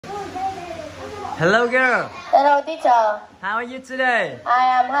Hello, girl. Hello, teacher. How are you today?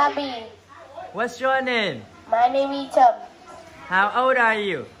 I am happy. What's your name? My name is Châm. How old are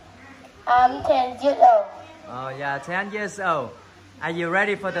you? I'm 10 years old. Oh, yeah, 10 years old. Are you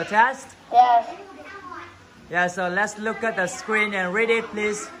ready for the test? Yes. Yeah, so let's look at the screen and read it,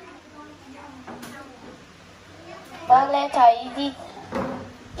 please. What letter is it?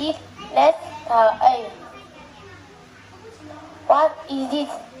 It's letter A. What is it?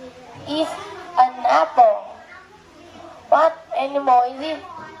 It's an apple. What animal is it?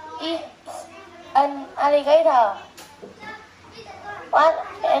 It's an alligator. What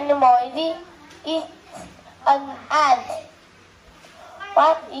animal is it? It's an ant.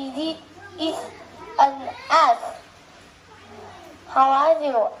 What is it? It's an ass. How are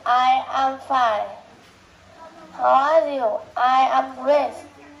you? I am fine. How are you? I am great.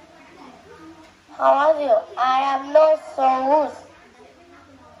 How are you? I am not so good.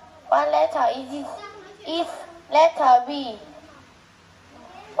 What letter is it? It's letter B.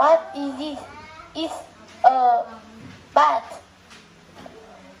 What is it? It's a bat.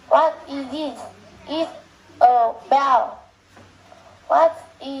 What is it? It's a bell. What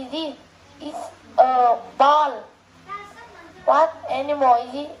is it? It's a ball. What animal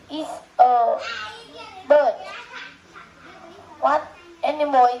is it? It's a bird. What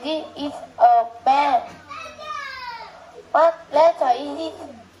animal is it? It's a bear. What letter is it?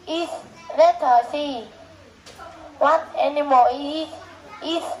 It's letter C. What animal is it?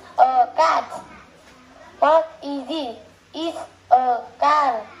 It's a cat. What is it? It's a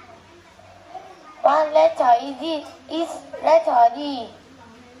car. What letter is it? It's letter D.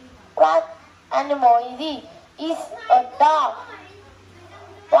 What animal is it? It's a dog.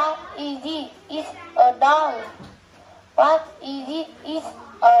 What is it? It's a dog. What is it? It's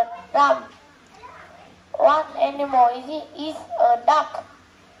a drum. What animal is it? It's a duck.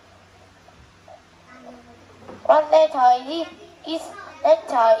 What letter is it? It's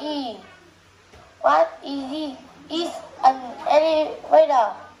letter E. What is it? It's an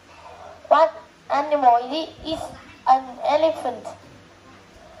elevator. What animal is it? It's an elephant.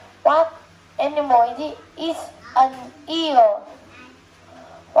 What animal is it? It's an eagle.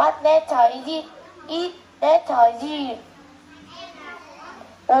 What letter is it? It's letter Z.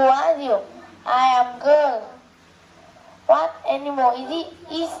 Who are you? I am girl. What animal is it?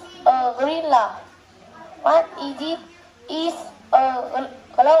 It's a gorilla. What is it? It's a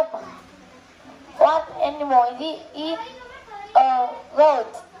globe. What animal is it? It's a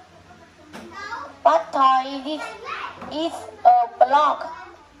goat. What toy is it? It's a block.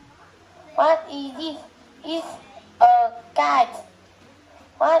 What is it? It's a cat.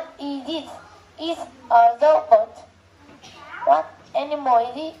 What is it? It's a robot. What animal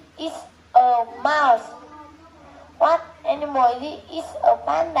is it? It's a mouse. What animal is it? It's a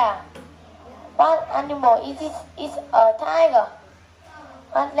panda. What animal is it? It's a tiger.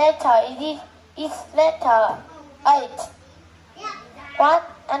 What letter is it? It's letter H. What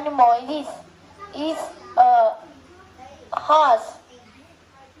animal is it? It's a horse.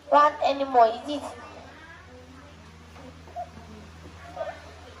 What animal is it?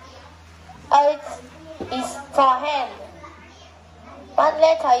 H is for hand. What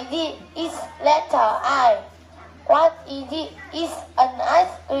letter is it? It's letter I. What is it? It's an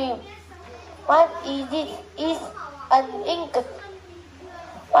ice cream. What is it? It's an ink.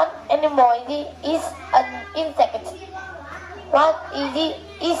 What animal is it? It's an insect. What is it?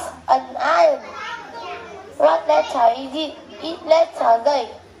 It's an iron. What letter is it? It's letter Z.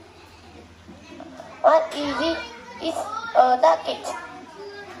 What is it? It's a ducket.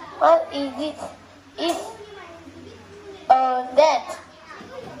 What is it? It's a net.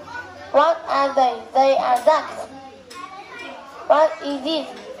 What are they? They are ducks. What is it?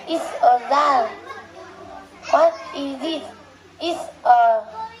 It's a dal. What is it? It's a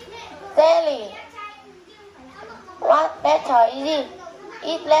jelly. What letter is it?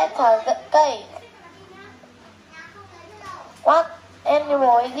 It's letter K. What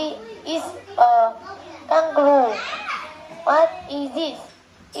animal is it? It's a kangaroo. What is it?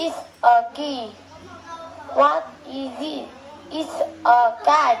 It's a key. What is it? It's a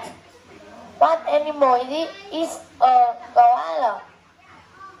cat. What animal is it? It's a koala.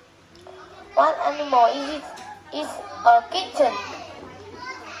 What animal is it? It's a kitten.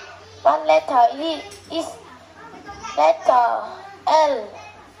 What letter is it? It's letter L.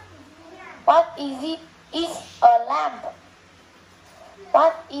 What is it? It's a lamp.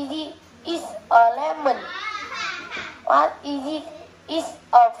 What is it? It's a lemon. What is it? It's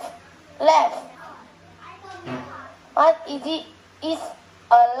a flag. What is it? It's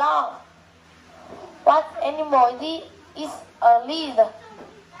a log. What animal is it? It's a lizard.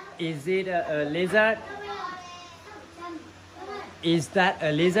 Is it a lizard? Is that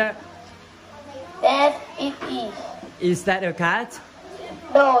a lizard? That it is. Is that a cat?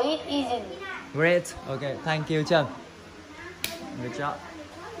 No, it isn't. Great. Okay, thank you, Châm. Good job.